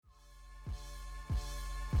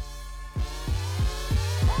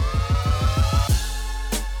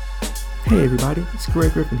Hey everybody, it's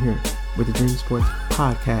Greg Griffin here with the Dream Sports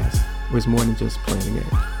Podcast, where it's more than just playing a game.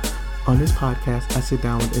 On this podcast, I sit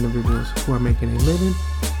down with individuals who are making a living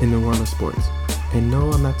in the world of sports. And no,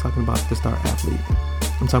 I'm not talking about the star athlete.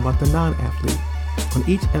 I'm talking about the non-athlete. On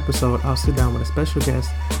each episode, I'll sit down with a special guest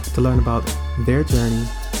to learn about their journey,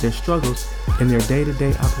 their struggles, and their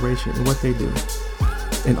day-to-day operation and what they do.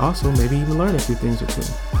 And also maybe even learn a few things or two.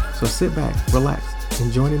 So sit back, relax,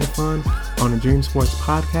 and join in the fun on the Dream Sports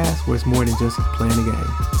Podcast, where it's more than just playing a game.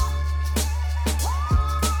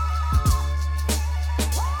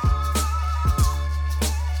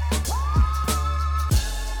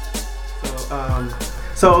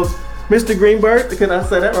 So Mr. Greenberg, can I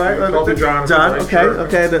say that right? Call me John. John, okay, sure.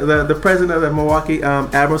 okay. The president of the Milwaukee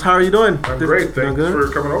Admirals. How are you doing? I'm great. Thanks for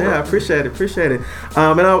coming over. Yeah, I appreciate it.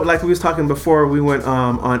 And like we was talking before we went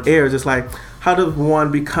on air, just like how does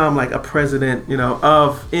one become like a president,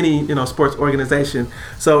 of any, sports organization?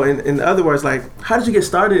 So in other words, like how did you get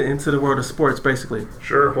started into the world of sports, basically?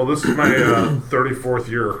 Sure. Well, this is my 34th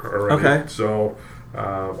year already. Okay. So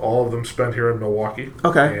all of them spent here in Milwaukee.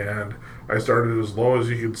 Okay. And I started as low as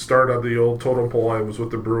you could start on the old totem pole. I was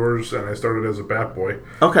with the Brewers, and I started as a bat boy.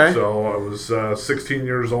 Okay. So I was 16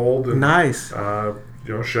 years old. And, nice.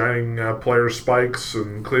 Shining players' spikes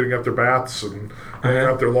and cleaning up their bats and hanging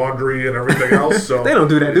up their laundry and everything else. So they don't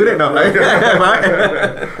do that, do they? No, right?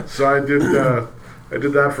 So I did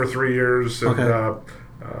that for 3 years, and I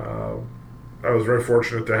was very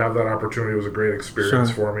fortunate to have that opportunity. It was a great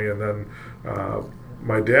experience for me. And then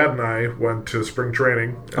my dad and I went to spring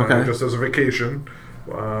training just as a vacation.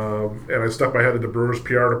 And I stuck my head in the Brewers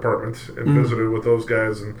PR department and visited with those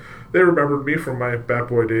guys, and they remembered me from my bat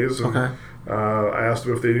boy days. And I asked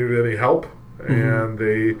them if they needed any help, and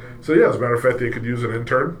they said, yeah, as a matter of fact, they could use an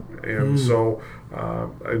intern. And so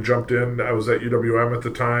I jumped in. I was at UWM at the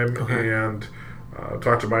time, and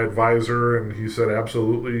talked to my advisor, and he said,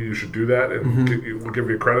 absolutely, you should do that, and we'll give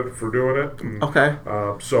you credit for doing it. And,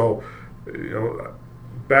 so,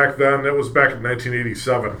 back then, it was back in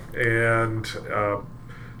 1987, and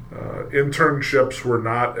internships were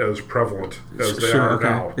not as prevalent as they are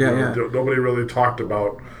now. Nobody really talked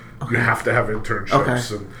about you have to have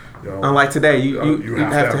internships, and unlike today, you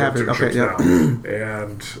have to have internships now.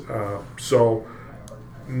 And so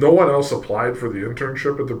no one else applied for the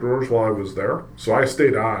internship at the Brewers while I was there, so I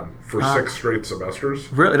stayed on for 6 straight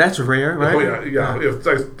semesters. Really, that's rare, right? Oh yeah. If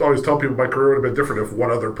I always tell people my career would have been different if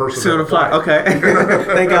one other person had applied. Okay,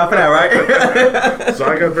 thank God for that, right? So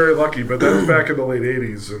I got very lucky, but that was back in the late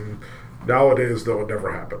 '80s, and nowadays that would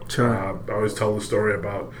never happen. Sure. I always tell the story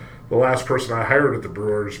about the last person I hired at the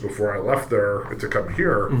Brewers before I left there to come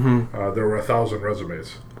here. There were 1,000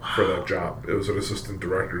 resumes for that job. It was an assistant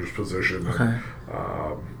director's position. And,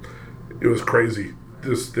 it was crazy.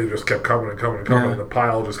 They just kept coming and the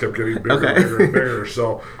pile just kept getting bigger and bigger and bigger.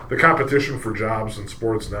 So the competition for jobs in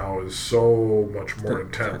sports now is so much more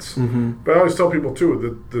intense. But I always tell people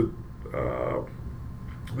too that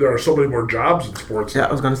there are so many more jobs in sports now.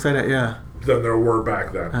 I was going to say that, than there were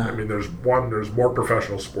back then. I mean, there's more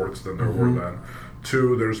professional sports than there were then.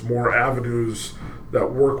 2, there's more avenues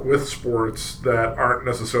that work with sports that aren't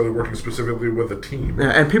necessarily working specifically with a team.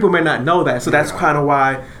 Yeah, and people may not know that, so that's kind of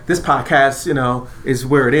why this podcast, is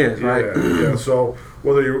where it is, right? Yeah. So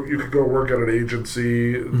whether you could go work at an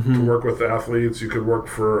agency to work with athletes, you could work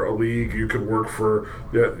for a league, you could work for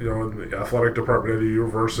in the athletic department at a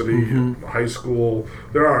university, high school.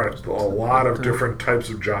 There are a lot of different types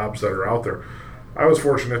of jobs that are out there. I was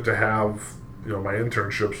fortunate to have my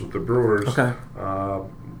internships with the Brewers.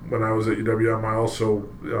 When I was at UWM, I also,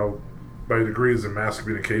 my degree is in mass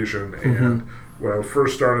communication, and when I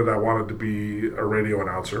first started, I wanted to be a radio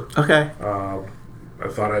announcer. I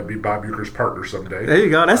thought I'd be Bob Uecker's partner someday. There you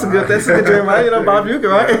go. That's a good dream, right? Bob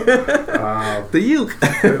Uecker, right? The Uke.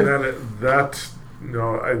 And then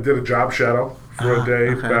I did a job shadow for a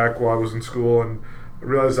day back while I was in school, and I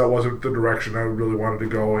realized that wasn't the direction I really wanted to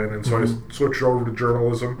go in, and so I switched over to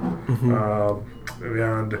journalism.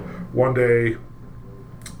 And one day,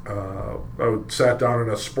 I sat down in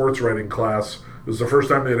a sports writing class. It was the first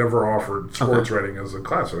time they'd ever offered sports writing as a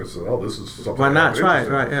class. So I said, this is something. Why not try it?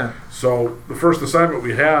 Right, yeah. So the first assignment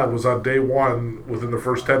we had was on day 1. Within the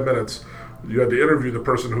first 10 minutes, you had to interview the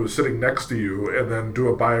person who was sitting next to you and then do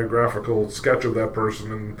a biographical sketch of that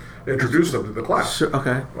person and introduce them to the class. Sure,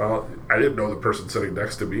 okay. Well, I didn't know the person sitting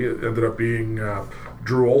next to me. It ended up being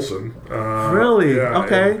Drew Olson. Really? Yeah,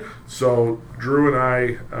 okay. So Drew and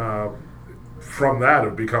I... from that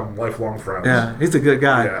have become lifelong friends. Yeah, he's a good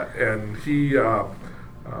guy. Yeah, and he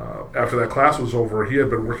after that class was over, he had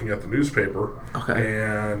been working at the newspaper. Okay.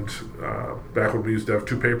 And back when we used to have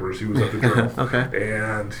 2 papers, he was at the Journal. Okay.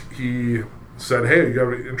 And he said, "Hey, you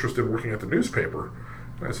have any interest in working at the newspaper?"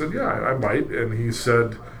 And I said, "Yeah, I might." And he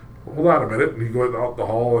said, "Hold on a minute," and he went out the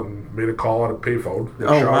hall and made a call on a payphone. Oh,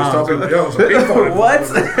 wow. Yeah, it was a payphone. What?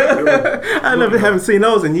 I haven't seen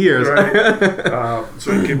those in years. Right?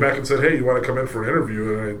 So he came back and said, "Hey, you want to come in for an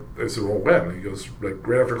interview?" And I said, "Well, when?" And he goes, "Like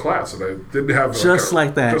right after class." And I didn't have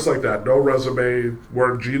like that. Just like that. No resume,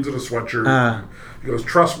 wearing jeans and a sweatshirt. He goes,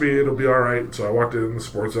 "Trust me, it'll be all right." So I walked in, the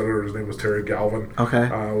sports editor, his name was Terry Galvin.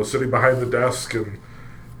 Okay. I was sitting behind the desk, and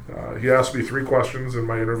he asked me 3 questions in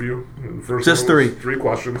my interview. And the first Just one was 3? 3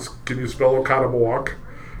 questions. Can you spell Oconomowoc?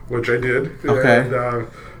 Which I did. Okay.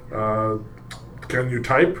 And, can you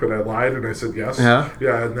type? And I lied, and I said yes. Yeah.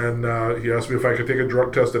 Yeah, and then he asked me if I could take a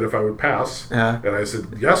drug test and if I would pass. Yeah. And I said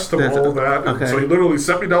yes to all of that. Okay. And so he literally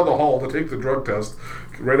sent me down the hall to take the drug test.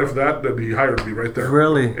 Right after that, then he hired me right there.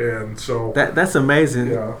 Really? And so... That's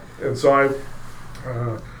amazing. Yeah. And so I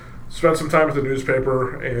spent some time at the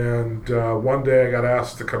newspaper, and one day I got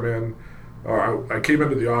asked to come in. I came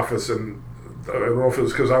into the office, and I don't know if it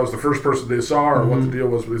was because I was the first person they saw or what the deal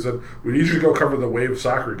was, but they said, "We need you to go cover the Wave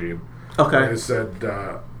soccer game." Okay. And I said,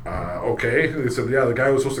 "Okay." And they said, "Yeah, the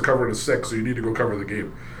guy was supposed to cover it is sick, so you need to go cover the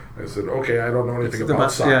game." I said, "Okay, I don't know anything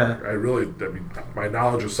about soccer. Yeah. I mean, my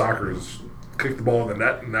knowledge of soccer is kick the ball in the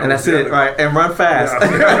net, and that's it, right? And run fast."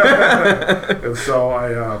 Yeah. And so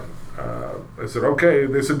I said, "Okay."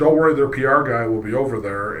 They said, "Don't worry, their PR guy will be over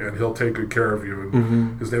there, and he'll take good care of you."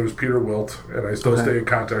 And his name was Peter Wilt, and I still stay in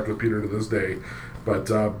contact with Peter to this day.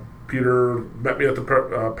 But Peter met me at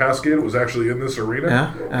the pass gate. It was actually in this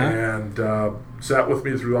arena, and sat with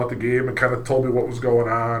me throughout the game and kind of told me what was going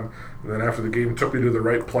on. And then after the game, took me to the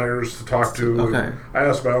right players to talk to. Okay. I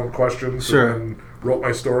asked my own questions. Sure. And wrote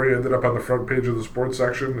my story. Ended up on the front page of the sports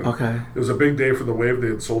section. And okay. It was a big day for the Wave. They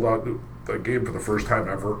had sold out the game for the first time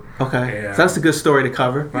ever. Okay. So that's a good story to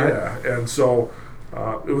cover, right? Yeah. And so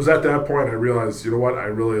it was at that point I realized, you know what, I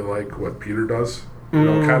really like what Peter does. You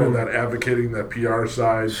know, kind of that advocating, that PR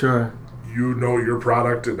side. Sure. You know your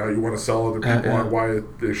product, and now you want to sell other people on why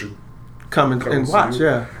they should come and watch.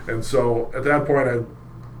 Yeah. And so at that point, I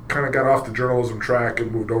kind of got off the journalism track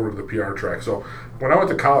and moved over to the PR track. So when I went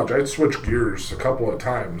to college, I'd switched gears a couple of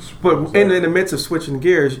times. But in the midst of switching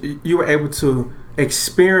gears, you were able to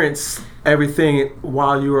experience everything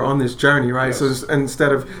while you were on this journey, right? Yes. So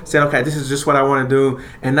instead of saying, okay, this is just what I want to do,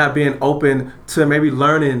 and not being open to maybe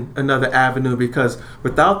learning another avenue, because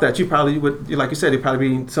without that, you probably would, like you said, you'd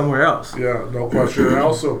probably be somewhere else. Yeah, no question. And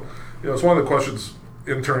also, you know, it's one of the questions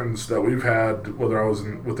interns that we've had, whether I was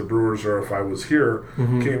with the Brewers or if I was here,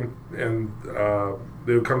 came and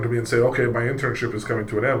they would come to me and say, okay, my internship is coming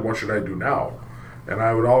to an end. What should I do now? And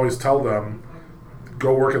I would always tell them,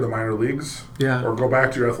 go work in the minor leagues, or go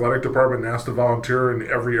back to your athletic department and ask to volunteer in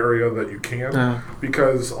every area that you can.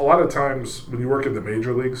 Because a lot of times when you work in the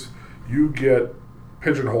major leagues, you get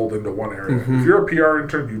pigeonholed into one area. If you're a PR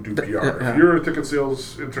intern, you do PR. If you're a ticket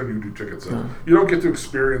sales intern, you do ticket sales. You don't get to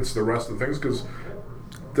experience the rest of the things because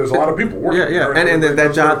there's a lot of people working. And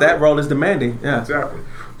that job, that role is demanding. Exactly.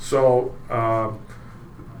 So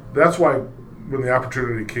that's why when the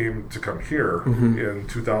opportunity came to come here in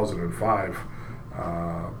 2005,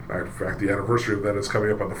 in fact, the anniversary of that is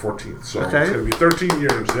coming up on the 14th. So it's going to be 13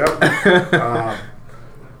 years. Yep.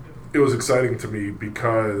 It was exciting to me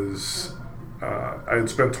because I had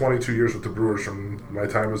spent 22 years with the Brewers from my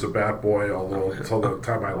time as a bat boy, although until the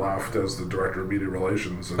time I left as the director of media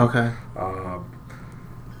relations. And,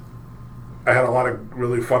 I had a lot of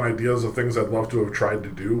really fun ideas of things I'd love to have tried to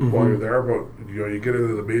do while you're there, but you know, you get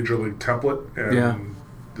into the major league template, and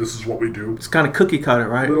this is what we do. It's kind of cookie cutter,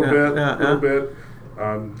 right? A little bit.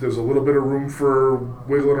 There's a little bit of room for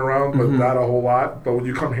wiggling around, but not a whole lot. But when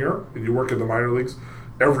you come here and you work in the minor leagues,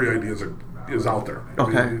 every idea is out there.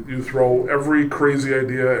 Okay. You throw every crazy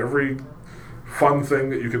idea, every fun thing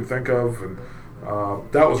that you can think of, and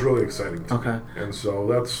that was really exciting to me. And so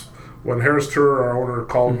that's when Harris Tur, our owner,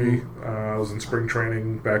 called me. I was in spring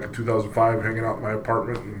training back in 2005, hanging out in my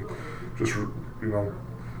apartment and just,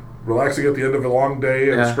 relaxing at the end of a long day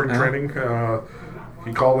at spring training.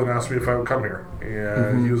 He called and asked me if I would come here.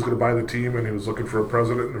 And he was going to buy the team, and he was looking for a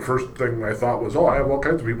president. And the first thing I thought was, I have all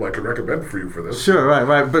kinds of people I could recommend for you for this. Sure,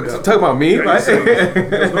 right. But talk about me, right? He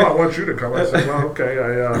said, no, I want you to come. I said, well, okay.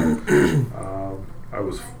 I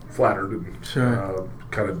was flattered and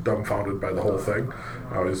kind of dumbfounded by the whole thing.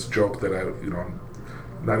 I always joke that I'm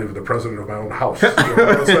not even the president of my own house. Instead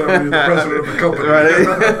of being the president of the company.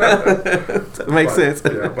 Right. Makes sense.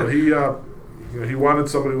 Yeah, but he wanted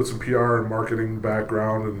somebody with some PR and marketing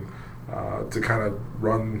background, to kind of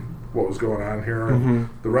run what was going on here. And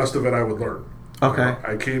the rest of it I would learn. Okay.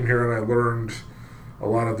 I came here and I learned a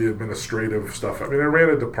lot of the administrative stuff. I mean, I ran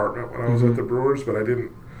a department when I was at the Brewers, but I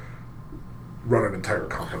didn't run an entire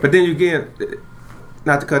company. But then again,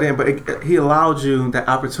 not to cut in, but he allowed you that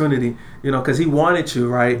opportunity, because he wanted you,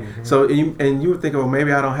 right? So, and you were thinking, well,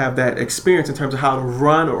 maybe I don't have that experience in terms of how to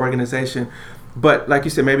run an organization. But like you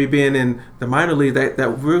said, maybe being in the minor league, that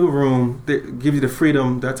wiggle room that gives you the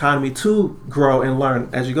freedom, the autonomy to grow and learn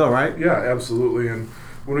as you go, right? Yeah, absolutely. And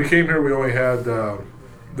when we came here, we only had,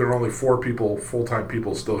 there were only 4 people, full-time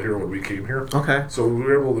people still here when we came here. Okay. So we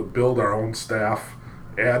were able to build our own staff,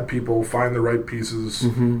 add people, find the right pieces,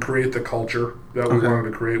 create the culture that we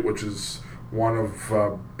wanted to create, which is one of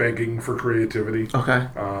begging for creativity. Okay.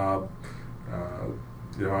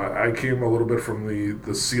 I came a little bit from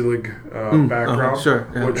the C-League background,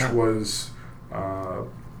 which was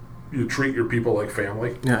you treat your people like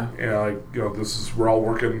family. Yeah. And we're all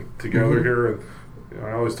working together here, and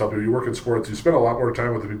I always tell people, you work in sports, you spend a lot more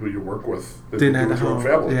time with the people you work with than you do with your own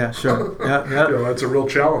family. Yeah, sure. Yeah. That's a real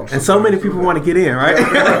challenge. And so many people want to get in, right?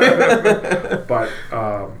 But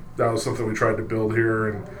that was something we tried to build here,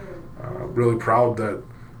 and really proud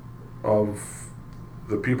of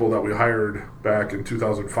the people that we hired back in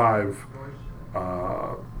 2005.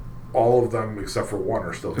 All of them except for one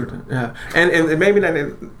are still here. Yeah, and maybe not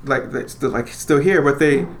still here, but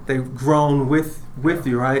they've grown with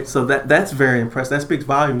you, right? So that's very impressive. That speaks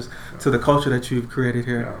volumes to the culture that you've created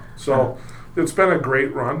here. Yeah. So it's been a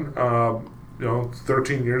great run.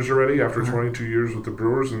 13 years already after 22 years with the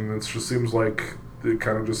Brewers, and it just seems like it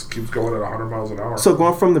kind of just keeps going at 100 miles an hour. So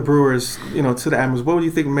going from the Brewers, to the Admirals, what would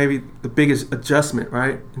you think maybe the biggest adjustment,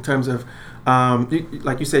 right, in terms of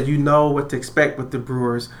like you said, what to expect with the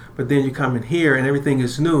Brewers, but then you come in here and everything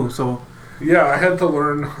is new. So yeah, I had to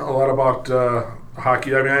learn a lot about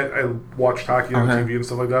hockey. I mean, I watched hockey on TV and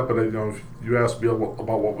stuff like that, but if you asked me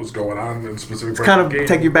about what was going on in specific parts of the game,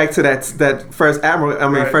 take you back to that first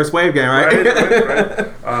first Wave game, right?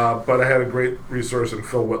 Right. But I had a great resource in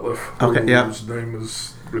Phil Whitliff, whose name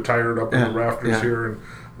is retired up in the rafters here, and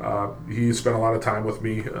he spent a lot of time with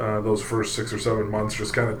me those first 6 or 7 months,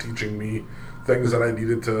 just kind of teaching me things that I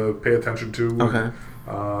needed to pay attention to. Okay.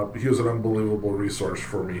 He was an unbelievable resource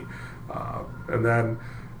for me. And then,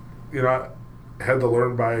 I had to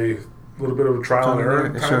learn by a little bit of a trial and error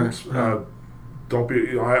at times. Sure. Don't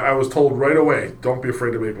be. I was told right away, don't be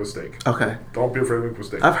afraid to make a mistake. Okay. Don't be afraid to make a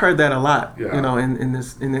mistake. I've heard that a lot. Yeah. In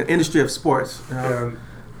the industry of sports. And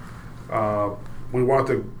we want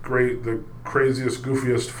the craziest,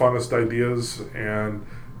 goofiest, funnest ideas, and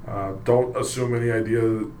don't assume any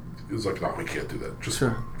idea is like, no, we can't do that. Just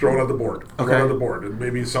throw it on the board. Throw it on the board. And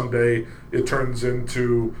maybe someday it turns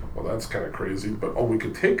into, well, that's kind of crazy, but we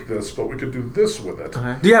could take this, but we could do this with it.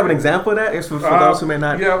 Okay. Do you have an example of that for those who may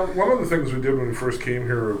not? Yeah, one of the things we did when we first came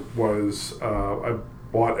here was I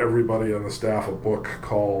bought everybody on the staff a book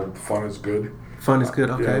called Fun is Good. Fun is Good,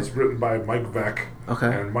 okay. Yeah, it's written by Mike Veck. Okay.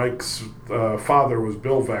 And Mike's father was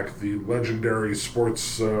Bill Veck, the legendary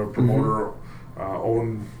sports promoter,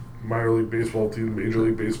 owned minor league baseball team, major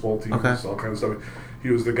league baseball teams, all kinds of stuff. He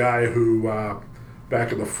was the guy who,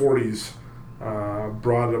 back in the 40s,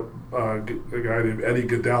 brought a guy named Eddie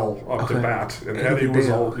Goodell up to bat, and Eddie was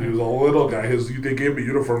a little guy. They gave him a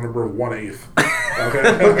uniform number of 1/8.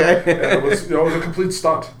 Okay. And it was a complete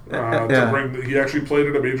stunt to bring. He actually played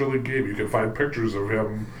in a major league game. You can find pictures of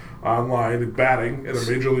him online batting in a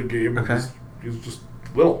major league game. Okay. He's just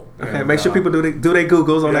little. Okay. Make sure people do their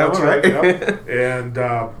Googles on that one, right? And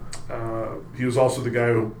he was also the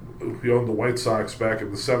guy who owned the White Sox back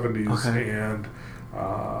in the 70s and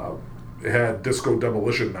had Disco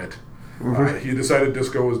Demolition Night. He decided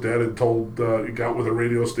disco was dead and he got with a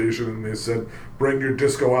radio station and they said, bring your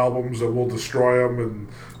disco albums and we'll destroy them and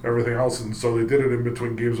everything else. And so they did it in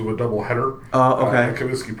between games of a doubleheader at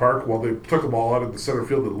Comiskey Park. Well, they took them all out of the center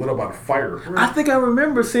field and lit them on fire. I think I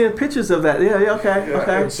remember seeing pictures of that.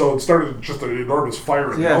 Okay. And so it started just an enormous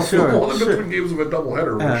fire in the outfield in between games of a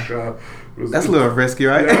doubleheader, which that's a little risky,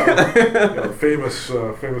 right? Famous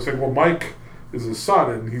thing. Well, Mike is his son,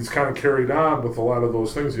 and he's kind of carried on with a lot of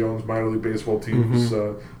those things. He owns minor league baseball teams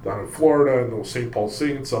down in Florida and the St. Paul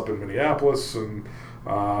Saints up in Minneapolis, and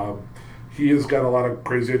he has got a lot of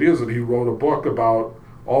crazy ideas, and he wrote a book about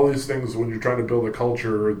all these things when you're trying to build a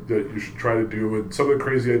culture that you should try to do, and some of the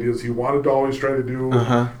crazy ideas he wanted to always try to do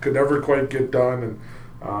could never quite get done, and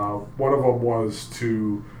one of them was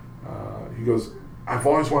he goes, I've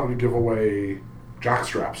always wanted to give away jock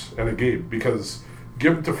straps at a game because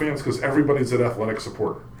give them to fans because everybody's an athletic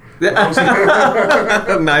supporter. Nicely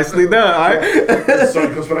done, all right? So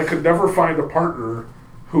he goes, but I could never find a partner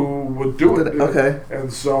who would do it. Okay.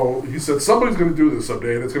 And so he said, somebody's going to do this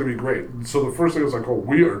someday, and it's going to be great. And so the first thing was like, oh,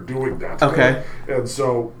 we are doing that. Okay. And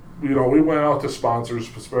so, we went out to sponsors,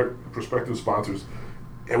 prospective sponsors,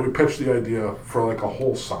 and we pitched the idea for like a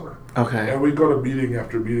whole summer. Okay. And we go to meeting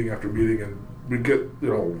after meeting after meeting, and we get,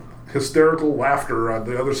 hysterical laughter on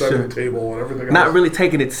the other side of the table and everything else. Not really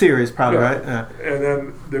taking it serious, probably, right? Yeah. And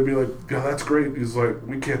then they'd be like, yeah, that's great. He's like,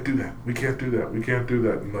 we can't do that. We can't do that. We can't do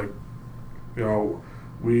that. And like,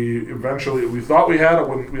 we thought we had it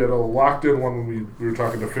when we had a locked in one when we were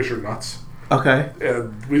talking to Fisher Nuts. Okay.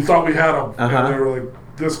 And we thought we had them. Uh-huh. And they were like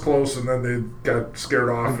this close, and then they got scared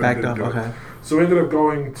off and backed didn't up. do it. Okay. So we ended up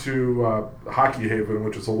going to Hockey Haven,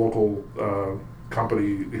 which is a local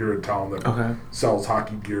company here in town that sells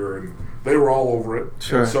hockey gear, and they were all over it.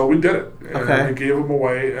 Sure. And so we did it. And we gave them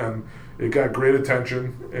away, and it got great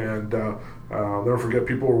attention. And I'll never forget,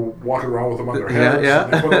 people were walking around with them on their heads. Yeah.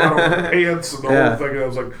 And they put them on their pants and the whole thing. And I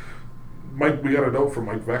was like, Mike, we got a note from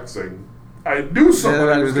Mike Veck saying, I knew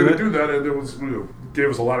somebody was going to do that, and it was gave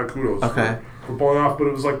us a lot of kudos for pulling off. But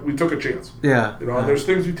it was like we took a chance. Yeah. And there's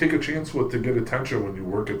things you take a chance with to get attention when you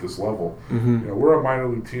work at this level. Mm-hmm. We're a minor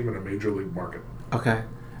league team in a major league market. Okay.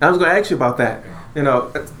 And I was going to ask you about that.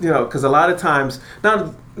 Because a lot of times,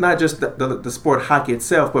 not just the sport hockey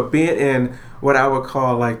itself, but being in what I would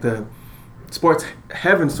call like the sports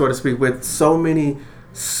heaven, so to speak, with so many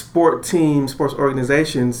sports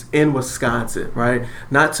organizations in Wisconsin, right?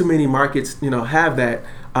 Not too many markets, have that.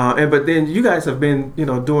 But then you guys have been,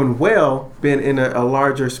 doing well, being in a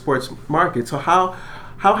larger sports market. So how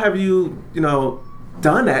have you,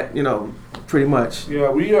 done that, pretty much? Yeah,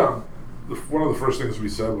 we one of the first things we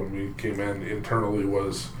said when we came in internally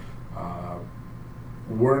was,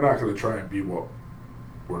 we're not going to try and be what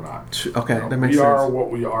we're not. Okay, that makes sense. We are what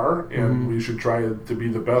we are, and we should try to be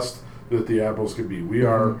the best that the Admirals can be. We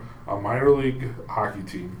are a minor league hockey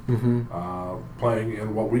team playing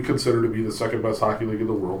in what we consider to be the second best hockey league in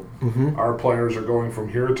the world. Our players are going from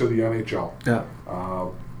here to the NHL.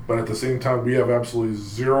 Yeah. But at the same time, we have absolutely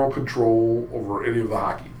zero control over any of the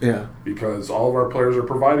hockey. Yeah. Because all of our players are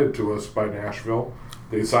provided to us by Nashville.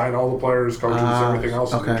 They sign all the players, coaches, everything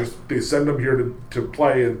else. Okay. And they send them here to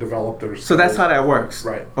play and develop their skills. So that's how that works.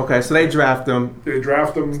 Right. Okay, so they draft them. They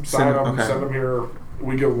draft them, sign them, send them here.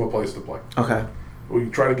 We give them a place to play. Okay. We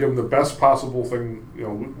try to give them the best possible thing.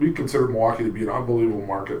 We consider Milwaukee to be an unbelievable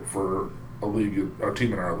market for a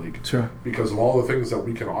team in our league. Sure. Because of all the things that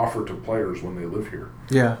we can offer to players when they live here.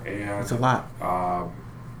 Yeah. And it's a lot.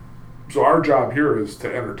 So our job here is to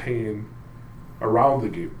entertain around the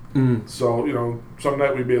game. So, some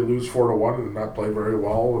night we may lose 4-1 and not play very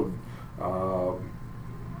well,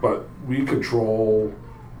 but we control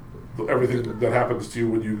everything that happens to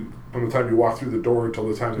you from the time you walk through the door until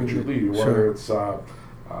the time that you leave, whether it's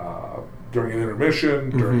during an intermission,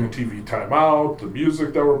 during a TV timeout, the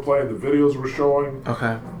music that we're playing, the videos we're showing.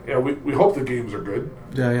 Okay. Yeah, we hope the games are good.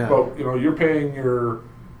 Yeah. But, you're paying your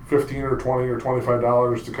 $15 or $20 or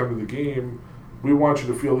 $25 to come to the game. We want you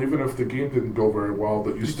to feel, even if the game didn't go very well,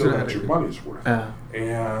 that you still got your money's worth.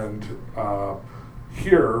 And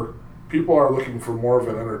here, people are looking for more of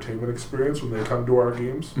an entertainment experience when they come to our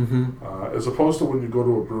games, as opposed to when you go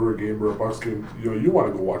to a Brewer game or a Bucks game. You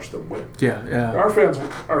want to go watch them win. Yeah. Our fans,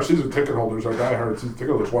 our season ticket holders, our diehard season ticket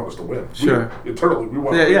holders want us to win. Sure. Internally, we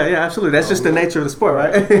want. Yeah, absolutely. That's just the nature of the sport,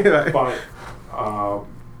 right? But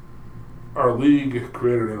our league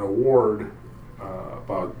created an award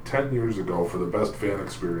about 10 years ago for the best fan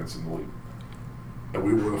experience in the league, and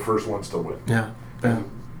we were the first ones to win. Yeah. And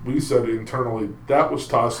we said internally that was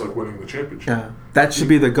to us like winning the championship. Yeah, that should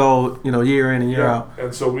be the goal, year in and year out.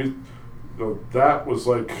 And so that was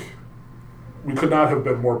like, we could not have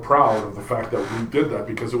been more proud of the fact that we did that,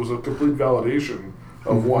 because it was a complete validation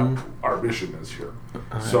of what our mission is here.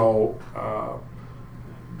 Right. So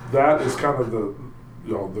that is kind of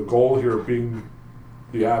the goal here of being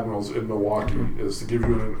the Admirals in Milwaukee, is to give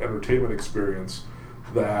you an entertainment experience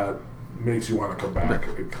that makes you want to come back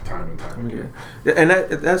time and time again. Yeah. And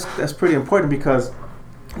that's pretty important, because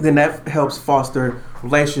then that helps foster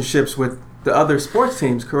relationships with the other sports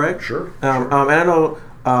teams, correct? Sure. And I know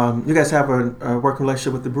you guys have a working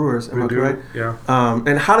relationship with the Brewers, am I correct? Yeah.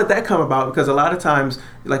 And how did that come about? Because a lot of times,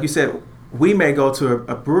 like you said, we may go to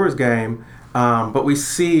a Brewers game, but we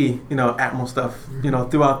see, Admiral stuff,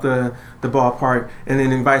 throughout the ballpark, and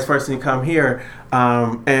then vice versa, you come here,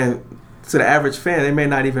 and to the average fan, they may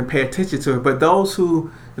not even pay attention to it. But those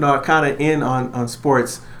who, are kind of in on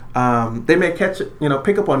sports, they may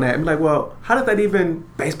pick up on that and be like, well, how did that even,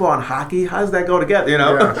 baseball and hockey, how does that go together,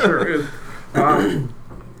 Yeah, sure.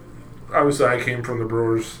 obviously I came from the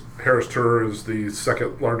Brewers. Harris Turr is the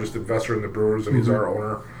second largest investor in the Brewers, and he's our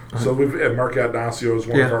owner. So and Mark Adnasio is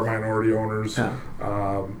one of our minority owners. Yeah.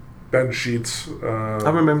 Ben Sheets. I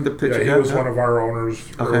remember the picture. Yeah, he was one of our owners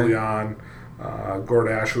early on. Gord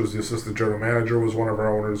Ash, who was the assistant general manager, was one of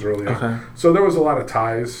our owners early on. So there was a lot of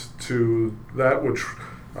ties to that, which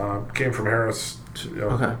came from Harris,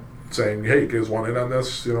 saying, "Hey, you guys want in on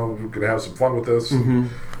this? You know, we could have some fun with this."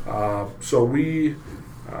 So we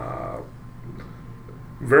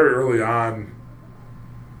very early on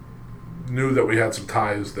knew that we had some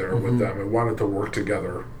ties there with them and wanted to work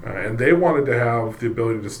together. And they wanted to have the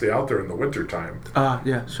ability to stay out there in the wintertime.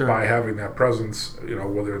 Yeah, sure. By having that presence, you know,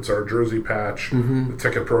 whether it's our jersey patch, the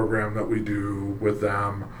ticket program that we do with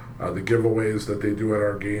them, the giveaways that they do at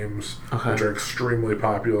our games, which are extremely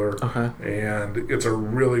popular. And it's a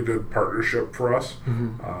really good partnership for us.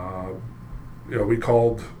 You know, we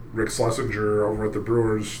called Rick Schlesinger over at the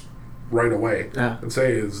Brewers right away and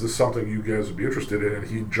say, is this something you guys would be interested in? And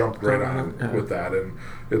he jumped right on with that, and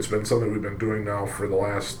it's been something we've been doing now for the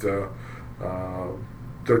last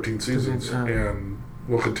 13 seasons, and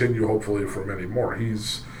we'll continue hopefully for many more.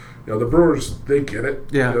 He's, you know, the Brewers, they get it.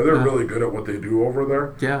 You know, they're really good at what they do over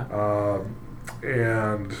there.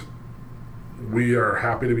 And we are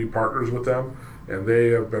happy to be partners with them. And they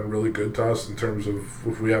have been really good to us in terms of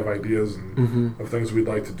if we have ideas and of things we'd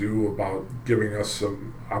like to do about giving us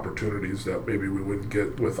some opportunities that maybe we wouldn't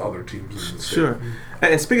get with other teams in the state. Sure.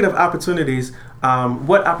 And speaking of opportunities,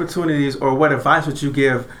 what opportunities or what advice would you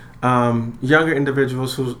give younger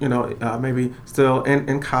individuals who, you know, maybe still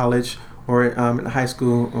in college or in high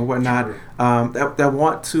school or whatnot, that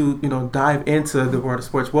want to, you know, dive into the world of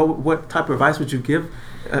sports? What type of advice would you give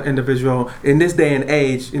an individual in this day and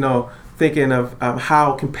age, you know, thinking of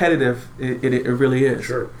how competitive it really is?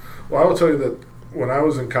 Sure. Well, I will tell you that when I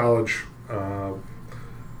was in college,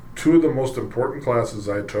 two of the most important classes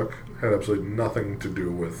I took had absolutely nothing to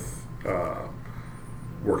do with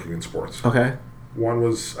working in sports. One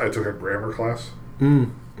was I took a grammar class.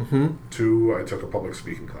 Two, I took a public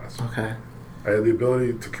speaking class. I had the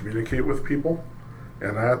ability to communicate with people,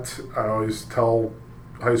 and that I always tell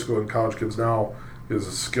high school and college kids now is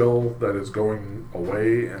a skill that is going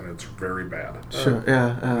away, and it's very bad.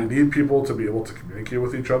 We need people to be able to communicate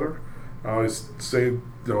with each other. I always say, you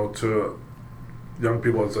know, to young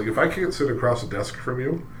people, it's like, if I can't sit across a desk from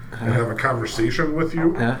you and have a conversation with you,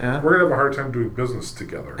 we're going to have a hard time doing business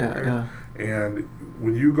together. And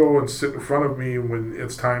when you go and sit in front of me when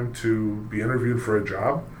it's time to be interviewed for a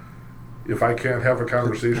job, if I can't have a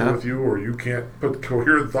conversation with you, or you can't put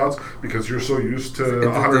coherent thoughts because you're so used to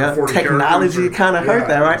 140 technology kind of hurt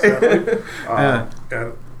that, right? Exactly.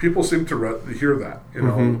 And people seem to hear that. You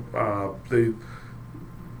know,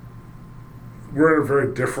 we're in a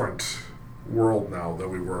very different world now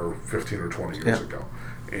than we were 15 or 20 years ago,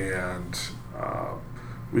 and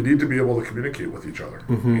we need to be able to communicate with each other.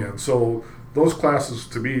 And so those classes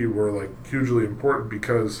to me were like hugely important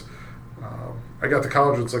because I got to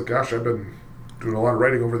college and it's like, gosh, I've been doing a lot of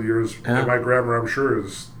writing over the years, and my grammar, I'm sure,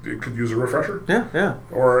 it could use a refresher.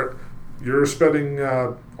 Or you're spending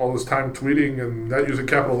all this time tweeting and not using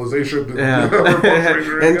capitalization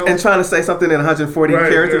and trying to say something in 140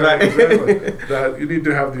 characters. Exactly. That you need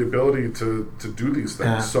to have the ability to do these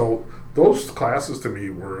things. So those classes to me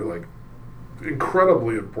were like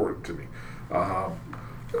incredibly important to me.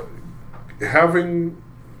 Having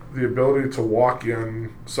the ability to walk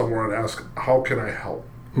in somewhere and ask, how can I help?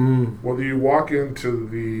 Whether you walk into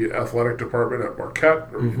the athletic department at Marquette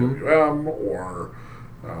or UWM or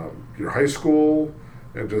your high school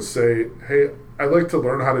and just say, hey, I'd like to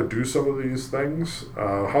learn how to do some of these things.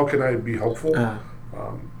 How can I be helpful?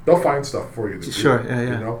 They'll find stuff for you to do.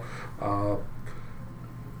 You know?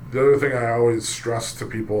 The other thing I always stress to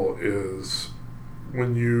people is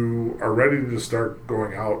when you are ready to start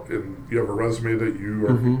going out and you have a resume that you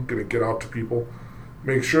are going to get out to people,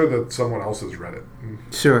 make sure that someone else has read it.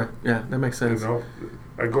 That makes sense. You know,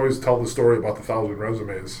 I always tell the story about the 1,000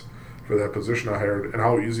 resumes for that position I hired and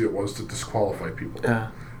how easy it was to disqualify people.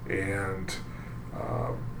 And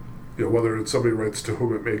you know, whether it's somebody writes to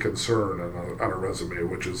whom it may concern on a resume,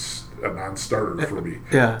 which is a non-starter for me,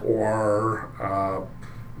 or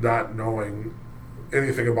not knowing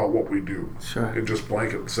anything about what we do, and just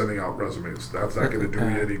blanket sending out resumes. That's not going to do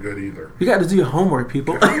you any good either. You got to do your homework,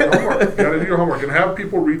 people. You got to do your homework and have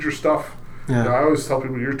people read your stuff. You know, I always tell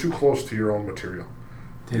people, you're too close to your own material.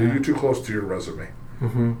 You're too close to your resume.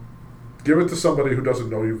 Give it to somebody who doesn't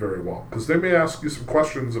know you very well, because they may ask you some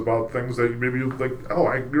questions about things that maybe you think,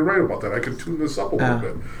 you're right about that. I can tune this up a little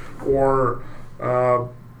bit, or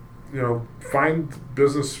find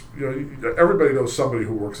business. Everybody knows somebody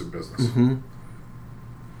who works in business. Mm-hmm.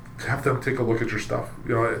 Have them take a look at your stuff.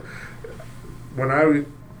 When I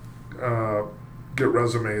get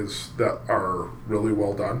resumes that are really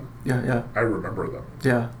well done, I remember them.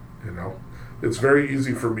 Yeah. It's very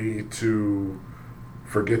easy for me to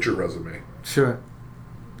forget your resume. Sure.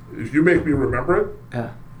 If you make me remember it,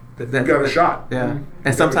 you got a shot. Yeah.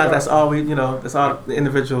 And sometimes that's all that's all the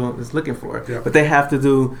individual is looking for. Yeah. But they have to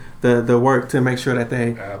do the work to make sure that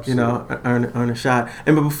they, earn a shot.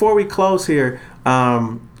 But before we close here,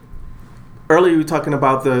 earlier you were talking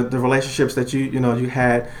about the relationships that you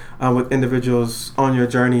had with individuals on your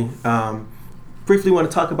journey. Briefly want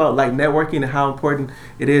to talk about like networking and how important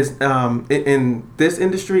it is in this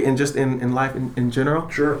industry and just in life in general.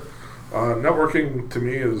 Sure. Networking to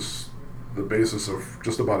me is the basis of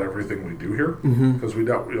just about everything we do here, because we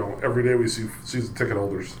don't, every day we see season ticket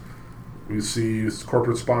holders, we see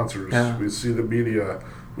corporate sponsors, we see the media,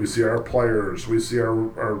 we see our players, we see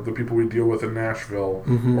the people we deal with in Nashville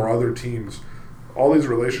or other teams. All these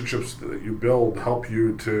relationships that you build help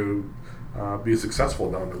you to be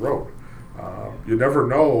successful down the road. You never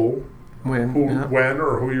know when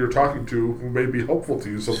or who you're talking to who may be helpful to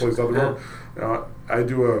you someplace down the road. I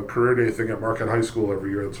do a career day thing at Marquette High School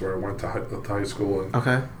every year. That's where I went to high school. And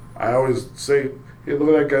I always say, hey,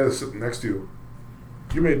 look at that guy that's sitting next to you.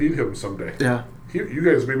 You may need him someday. Yeah. You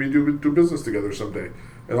guys maybe do business together someday.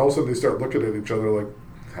 And all of a sudden they start looking at each other like,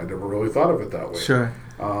 I never really thought of it that way. Sure.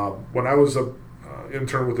 When I was an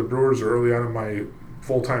intern with the Brewers early on in my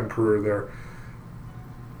full-time career there,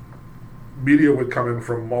 media would come in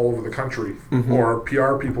from all over the country, or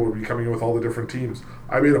PR people would be coming in with all the different teams.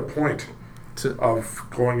 I made a point of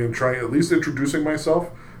going and trying, at least introducing myself,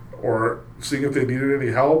 or seeing if they needed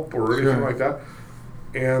any help or anything like that.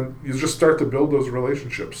 And you just start to build those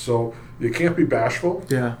relationships. So you can't be bashful.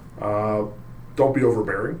 Yeah. Don't be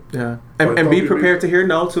overbearing. Yeah. And be prepared to hear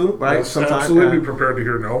no too, right? Yes, absolutely be prepared to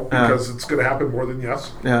hear no, because it's going to happen more than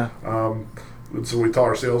yes. Yeah. So we tell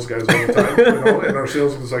our sales guys all the time, and our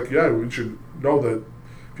sales guys like, we should know that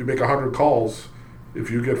if you make 100 calls, if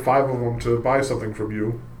you get 5 of them to buy something from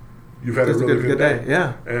you, you've had a really good day.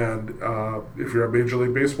 Yeah. And if you're a Major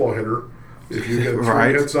League Baseball hitter, if you get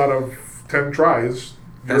 3 hits out of 10 tries,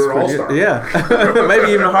 you're an all-star. Yeah.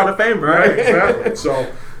 Maybe even a Hall of Famer, right? Exactly.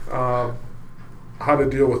 So how to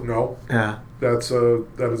deal with no. Yeah.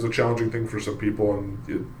 That is a challenging thing for some people, and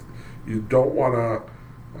you don't want to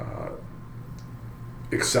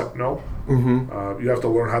accept no. You have to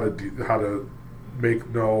learn how to make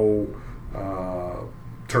no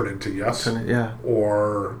turn into yes,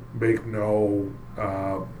 or make no.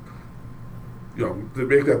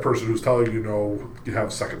 Make that person who's telling you no, you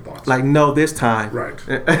have second thoughts. Like no this time. Right.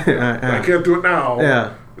 I can't do it now.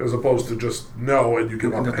 Yeah. As opposed to just no, and you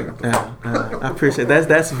give up and hang up the phone. I appreciate that.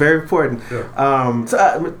 That's very important. Yeah. So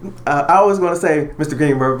I was going to say Mr.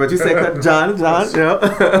 Greenberg, but you said John.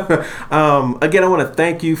 Again, I want to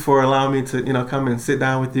thank you for allowing me to come and sit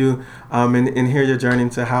down with you and hear your journey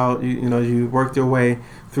into how you worked your way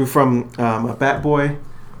through from a bat boy,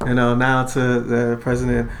 now to the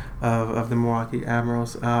president of the Milwaukee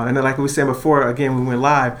Admirals. And then, like we said before, again, we went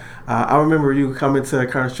live. I remember you coming to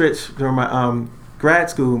Colonel Stritch during my grad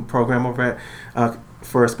school program over at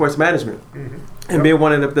for sports management, and being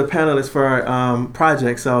one of the panelists for our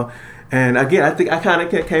project. So, and again, I think I kind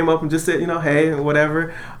of came up and just said, hey,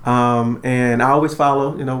 whatever. And I always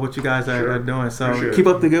follow, what you guys are doing. So keep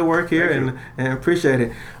up the good work here and appreciate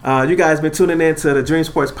it. You guys been tuning in to the Dream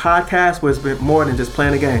Sports Podcast, where it's been more than just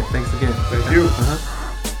playing a game. Thanks again. Thank you.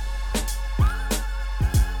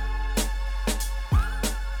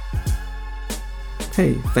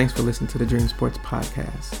 Hey, thanks for listening to the Dream Sports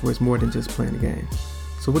Podcast, where it's more than just playing a game.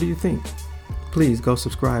 So what do you think? Please go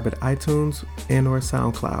subscribe at iTunes and or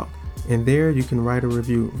SoundCloud. And there you can write a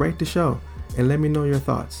review, rate the show, and let me know your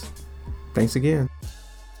thoughts. Thanks again.